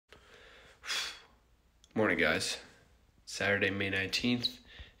Morning, guys. Saturday, May 19th,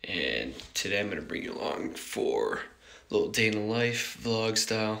 and today I'm going to bring you along for a little day in the life vlog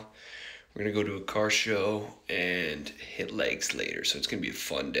style. We're going to go to a car show and hit legs later, so it's going to be a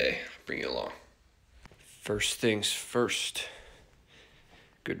fun day. Bring you along. First things first,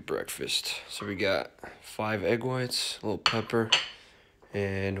 good breakfast. So we got 5 egg whites, a little pepper,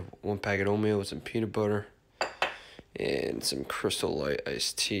 and 1 packet of oatmeal with some peanut butter, and some Crystal Light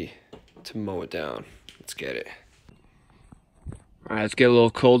iced tea to mow it down. Let's get it. All right, let's get a little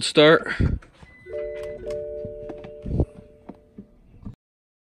cold start.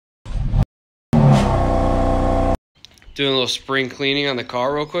 Doing a little spring cleaning on the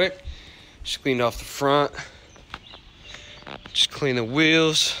car real quick. Just cleaned off the front. Just clean the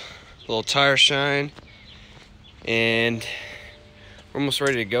wheels, a little tire shine, and we're almost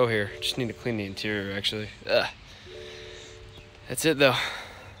ready to go here. Just need to clean the interior, actually. Ugh. That's it, though.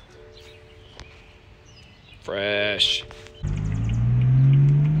 Fresh.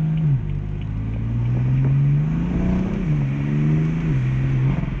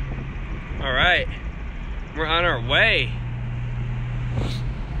 All right, we're on our way.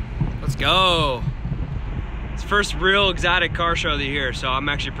 Let's go. It's the first real exotic car show of the year, so I'm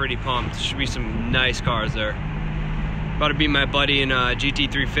actually pretty pumped. There should be some nice cars there. About to be my buddy in a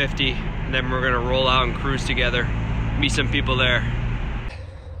GT350, and then we're gonna roll out and cruise together. Meet some people there.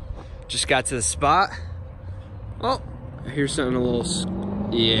 Just got to the spot. Oh, here's something a little,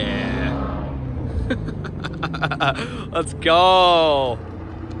 yeah. Let's go.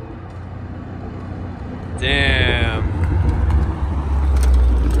 Damn.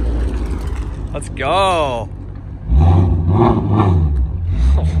 Let's go.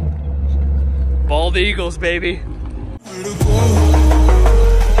 Bald Eagles, baby.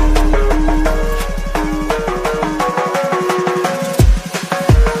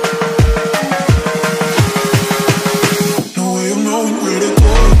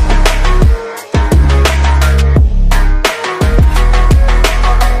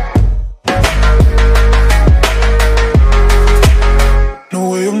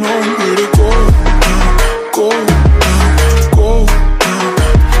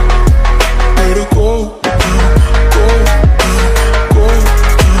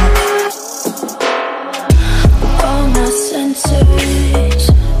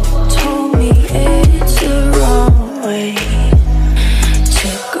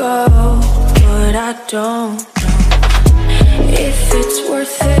 Don't know if it's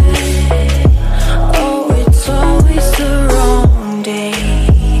worth it. Oh, it's always the wrong day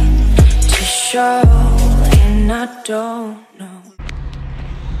to show, and I don't know.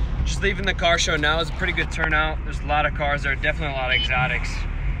 Just leaving the car show now. It's a pretty good turnout. There's a lot of cars there, definitely a lot of exotics.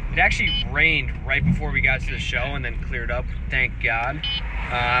 It actually rained right before we got to the show and then cleared up, thank God.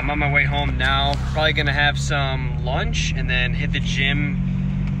 I'm on my way home now. Probably gonna have some lunch and then hit the gym,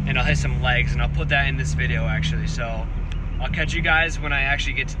 and I'll hit some legs, and I'll put that in this video actually. So I'll catch you guys when I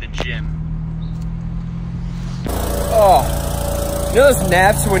actually get to the gym. Oh, you know those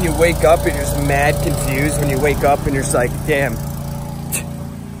naps when you wake up and you're just mad confused when you wake up and you're just like, damn,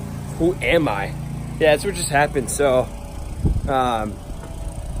 who am I? Yeah, that's what just happened. So I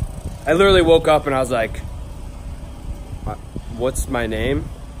literally woke up and I was like, what's my name?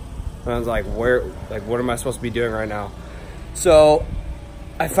 And I was like, what am I supposed to be doing right now? So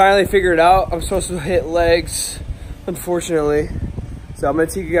I finally figured it out. I'm supposed to hit legs, unfortunately. So I'm gonna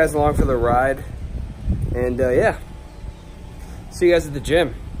take you guys along for the ride. And yeah, see you guys at the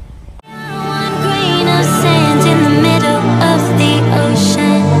gym. One grain of sand in the middle of the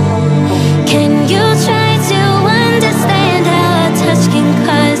ocean. Can you try to understand how a touch can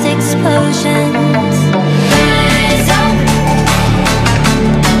cause explosions? Rise up.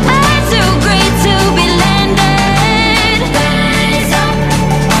 I'm too great to be landed. Rise up.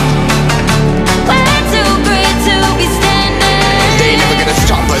 We're too great to be standing. They never gonna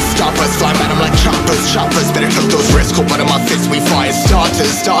stop us, fly at 'em like choppers, better cook those risks, cold butter my fists, we fire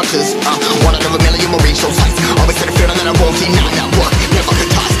starters, one out of a million marine show sights, always set a field and then I won't deny that work, never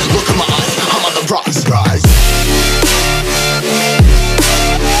could toss, look at my eyes, I'm on the rocks, rise.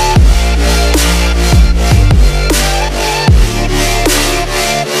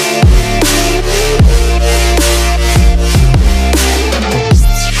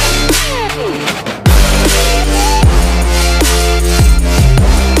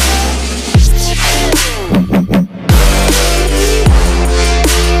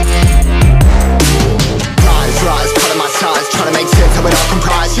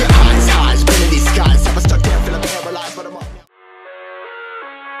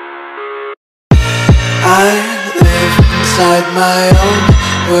 I live inside my own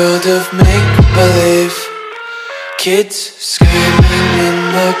world of make-believe. Kids screaming in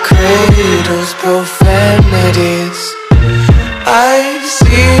the cradles, profanities. I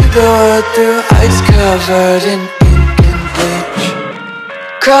see the world through eyes covered in ink and bleach.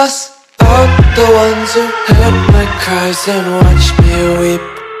 Cross out the ones who heard my cries and watched me weep.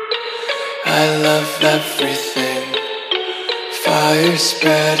 I love everything. Fire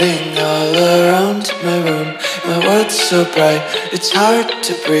spreading all around my room. My world's so bright, it's hard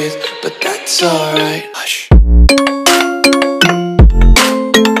to breathe, but that's alright. Hush.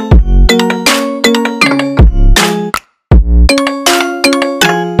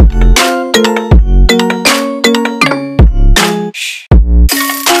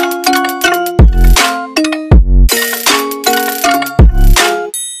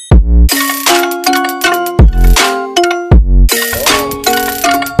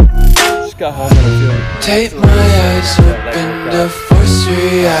 Got home and I'm feeling Take my eyes open to force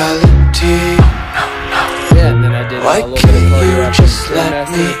reality. yeah, and then I did Why a little can't bit of you choreography just for let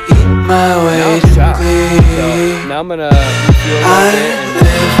Master. me eat my Now way I'm to shocked. So glee? now I'm gonna refuel a I little bit and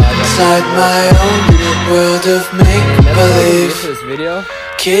then live inside my own world of and that's probably make-believe. it for this video.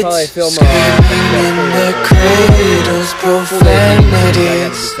 Kids Probably film screaming in the cradles, full day meeting, I gotta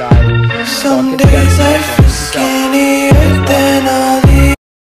profanities. decide. So I'll Some catch you guys days I next one.